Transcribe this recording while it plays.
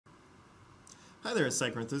Hi there,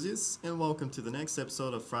 Sitecore enthusiasts, and welcome to the next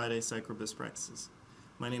episode of Friday Sitecore Best Practices.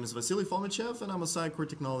 My name is Vasily Fomichev, and I'm a Sitecore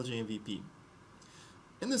Technology MVP.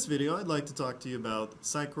 In this video, I'd like to talk to you about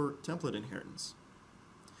Sitecore template inheritance.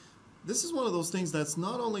 This is one of those things that's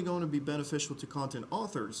not only going to be beneficial to content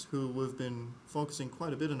authors, who we've been focusing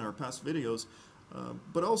quite a bit in our past videos,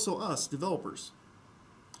 but also us, developers.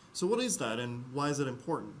 So what is that, and why is it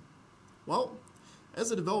important? Well, as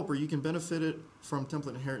a developer, you can benefit from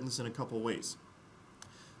template inheritance in a couple of ways.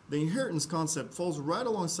 The inheritance concept falls right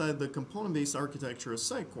alongside the component-based architecture of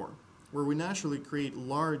Sitecore, where we naturally create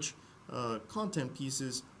large content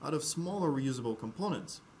pieces out of smaller reusable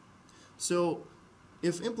components. So,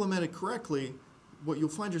 if implemented correctly, what you'll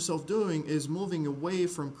find yourself doing is moving away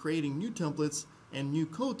from creating new templates and new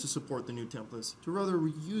code to support the new templates, to rather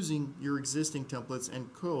reusing your existing templates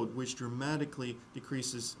and code, which dramatically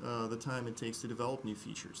decreases the time it takes to develop new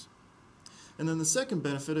features. And then the second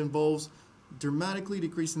benefit involves dramatically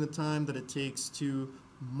decreasing the time that it takes to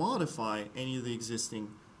modify any of the existing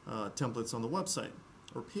templates on the website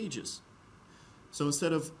or pages. So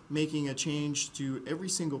instead of making a change to every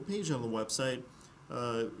single page on the website,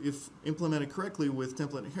 if implemented correctly with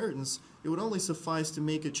template inheritance, it would only suffice to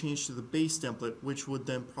make a change to the base template, which would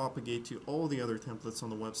then propagate to all the other templates on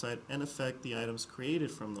the website and affect the items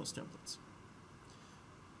created from those templates.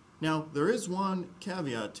 Now, there is one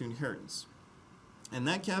caveat to inheritance, and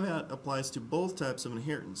that caveat applies to both types of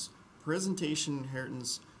inheritance: presentation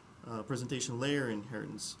inheritance, presentation layer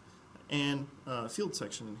inheritance, and field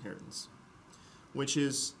section inheritance, which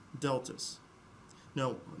is deltas.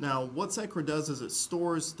 Now what Sitecore does is it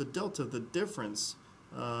stores the delta, the difference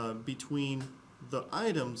between the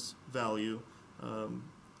item's value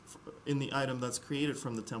in the item that's created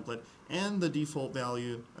from the template and the default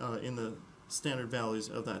value in the standard values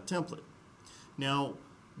of that template. Now,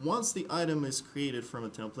 once the item is created from a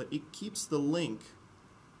template, it keeps the link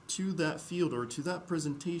to that field or to that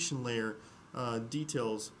presentation layer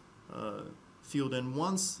details field, and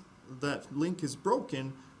once that link is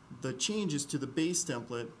broken, the changes to the base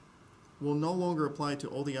template will no longer apply to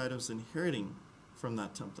all the items inheriting from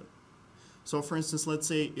that template. So for instance, let's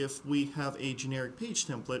say if we have a generic page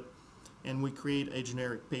template and we create a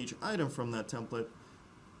generic page item from that template,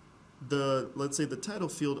 let's say the title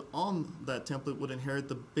field on that template would inherit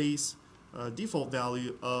the base default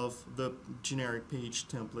value of the generic page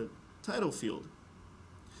template title field.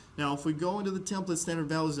 Now if we go into the template standard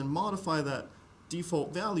values and modify that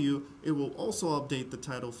default value, it will also update the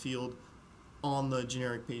title field on the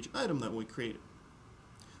generic page item that we created.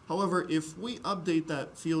 However, if we update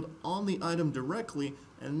that field on the item directly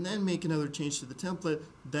and then make another change to the template,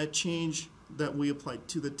 that change that we applied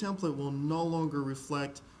to the template will no longer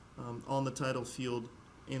reflect on the title field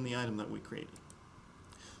in the item that we created.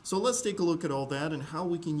 So let's take a look at all that and how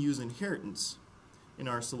we can use inheritance in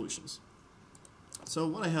our solutions. So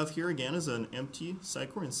what I have here again is an empty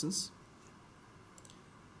Sitecore instance.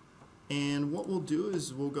 And what we'll do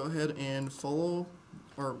is we'll go ahead and follow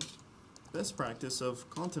our best practice of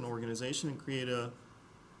content organization and create a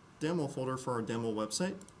demo folder for our demo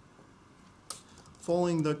website.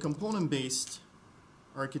 Following the component-based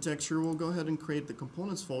architecture, we'll go ahead and create the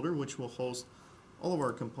components folder, which will host all of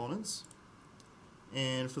our components.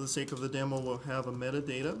 And for the sake of the demo, we'll have a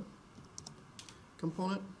metadata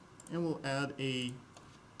component, and we'll add a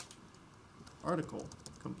article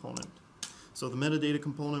component. So the metadata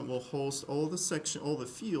component will host all the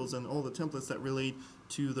fields and all the templates that relate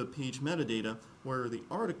to the page metadata, where the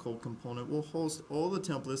article component will host all the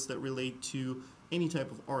templates that relate to any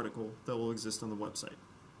type of article that will exist on the website.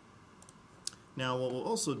 Now what we'll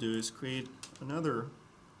also do is create another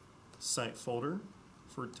site folder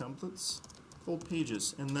for templates called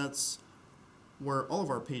pages, and that's where all of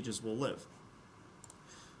our pages will live.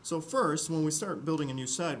 So first, when we start building a new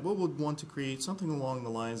site, we would want to create something along the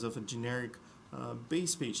lines of a generic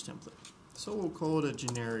base page template. So we'll call it a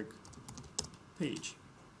generic page.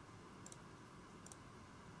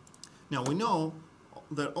 Now we know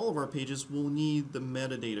that all of our pages will need the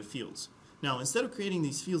metadata fields. Now instead of creating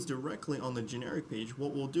these fields directly on the generic page,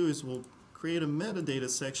 what we'll do is we'll create a metadata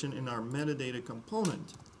section in our metadata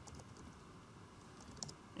component,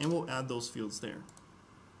 and we'll add those fields there.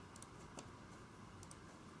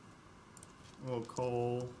 We'll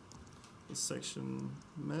call this section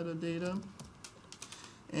metadata,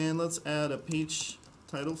 and let's add a page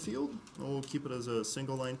title field. We'll keep it as a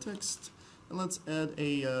single line text, and let's add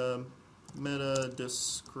a meta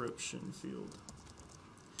description field,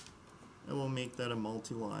 and we'll make that a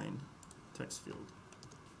multi-line text field.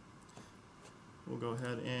 We'll go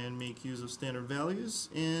ahead and make use of standard values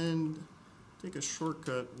and take a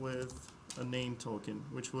shortcut with a name token,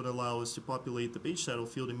 which would allow us to populate the page title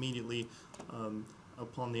field immediately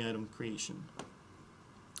upon the item creation.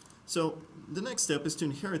 So the next step is to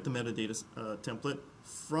inherit the metadata template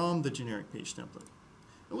from the generic page template.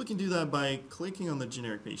 And we can do that by clicking on the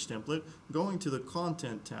generic page template, going to the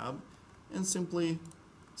Content tab, and simply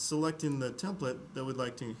selecting the template that we'd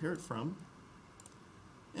like to inherit from,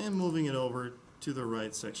 and moving it over to the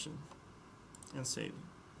right section, and saving.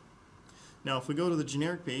 Now if we go to the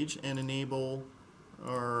generic page and enable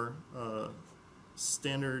our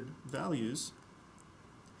standard values,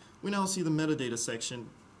 we now see the metadata section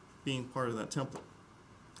being part of that template.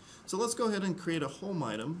 So let's go ahead and create a home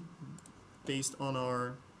item based on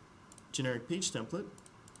our generic page template.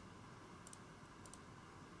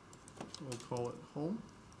 We'll call it home.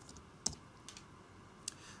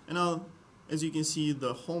 And now, as you can see,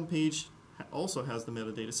 the home page also has the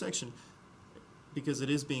metadata section because it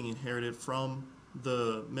is being inherited from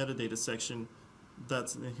the metadata section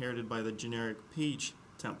that's inherited by the generic page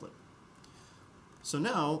template. So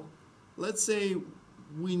now, let's say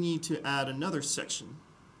we need to add another section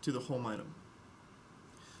to the home item.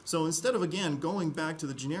 So instead of again going back to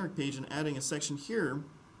the generic page and adding a section here,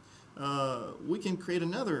 we can create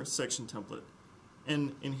another section template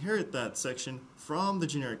and inherit that section from the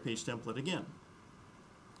generic page template again.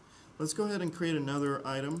 Let's go ahead and create another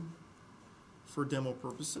item for demo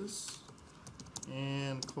purposes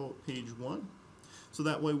and call it page 1. So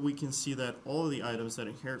that way we can see that all of the items that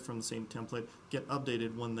inherit from the same template get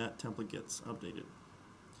updated when that template gets updated.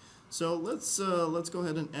 So let's go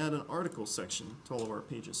ahead and add an article section to all of our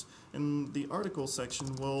pages. And the article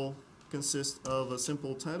section will consist of a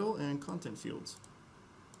simple title and content fields.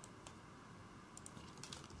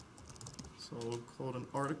 So we'll call it an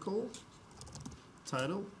article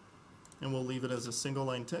title, and we'll leave it as a single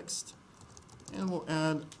line text. And we'll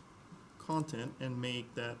add content and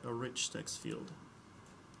make that a rich text field.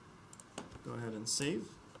 Go ahead and save.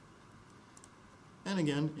 And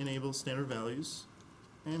again, enable standard values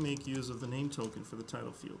and make use of the name token for the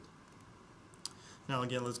title field. Now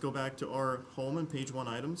again, let's go back to our home and page 1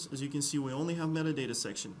 items. As you can see, we only have metadata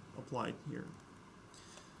section applied here.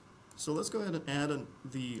 So let's go ahead and add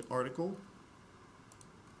the article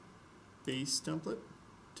base template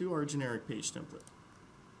to our generic page template.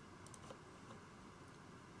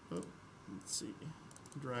 Oh, let's see.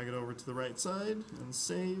 Drag it over to the right side and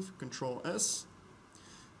save. Control S.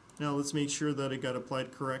 Now let's make sure that it got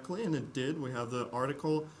applied correctly, and it did. We have the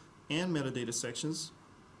article and metadata sections.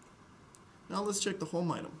 Now let's check the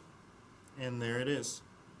home item, and there it is.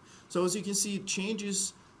 So as you can see,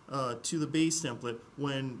 changes to the base template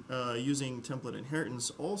when using template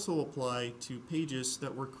inheritance also apply to pages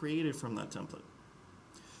that were created from that template.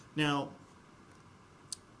 Now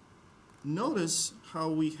notice how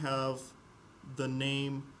we have the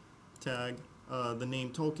name tag, the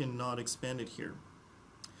name token not expanded here.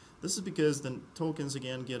 This is because the tokens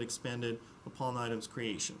again get expanded upon the item's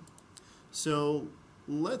creation. So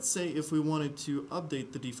let's say if we wanted to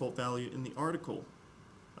update the default value in the article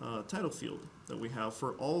title field that we have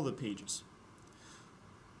for all the pages.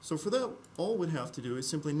 So for that, all we'd have to do is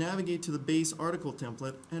simply navigate to the base article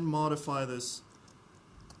template and modify this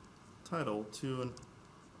title to an,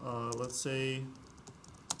 let's say,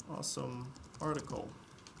 awesome article.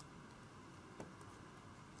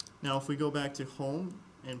 Now if we go back to home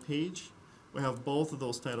and page, we have both of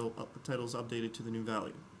those titles updated to the new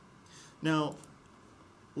value. Now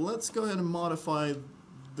let's go ahead and modify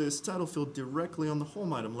this title field directly on the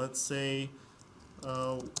home item. Let's say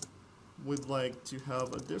we'd like to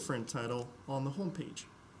have a different title on the home page.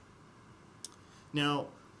 Now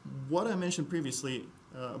what I mentioned previously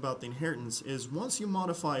about the inheritance is once you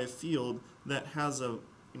modify a field that has an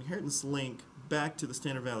inheritance link back to the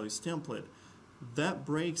standard values template, that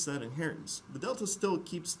breaks that inheritance. The delta still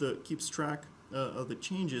keeps track of the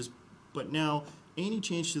changes, but now any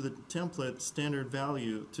change to the template standard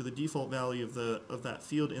value, to the default value of that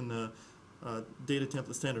field in the data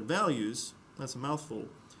template standard values, that's a mouthful,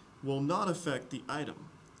 will not affect the item.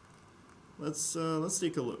 Let's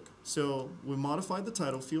take a look. So we modified the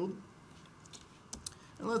title field,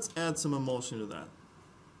 and let's add some emotion to that.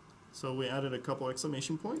 So we added a couple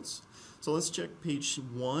exclamation points. So let's check page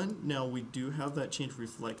 1. Now we do have that change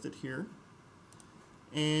reflected here.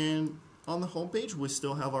 And on the home page, we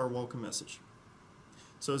still have our welcome message.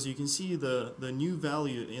 So as you can see, the new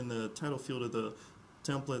value in the title field of the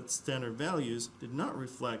template standard values did not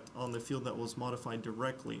reflect on the field that was modified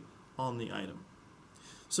directly on the item.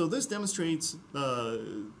 So this demonstrates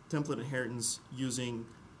template inheritance using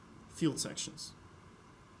field sections.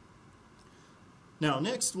 Now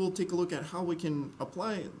next we'll take a look at how we can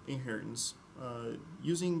apply inheritance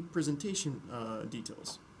using presentation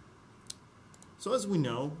details. So as we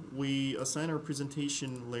know, we assign our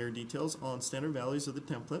presentation layer details on standard values of the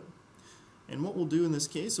template. And what we'll do in this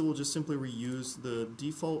case, we'll just simply reuse the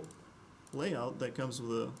default layout that comes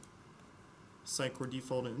with a Sitecore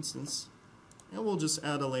default instance, and we'll just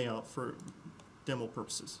add a layout for demo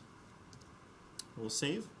purposes. We'll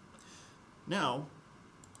save. Now,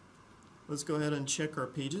 let's go ahead and check our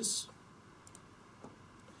pages.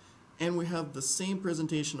 And we have the same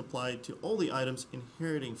presentation applied to all the items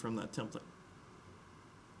inheriting from that template.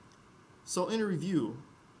 So in review,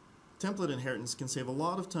 template inheritance can save a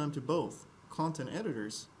lot of time to both content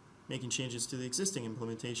editors, making changes to the existing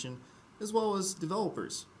implementation, as well as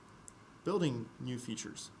developers, building new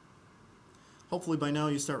features. Hopefully by now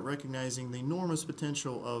you start recognizing the enormous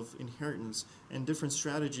potential of inheritance and different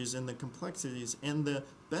strategies and the complexities and the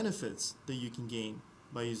benefits that you can gain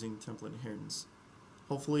by using template inheritance.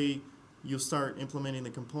 Hopefully you'll start implementing the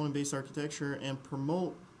component-based architecture and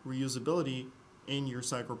promote reusability in your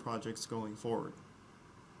Sitecore projects going forward.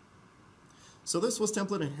 So this was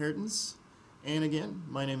template inheritance, and again,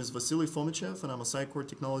 my name is Vasily Fomichev and I'm a Sitecore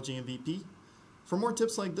Technology MVP. For more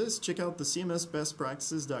tips like this, check out the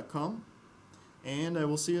cmsbestpractices.com, and I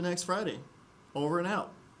will see you next Friday. Over and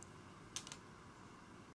out.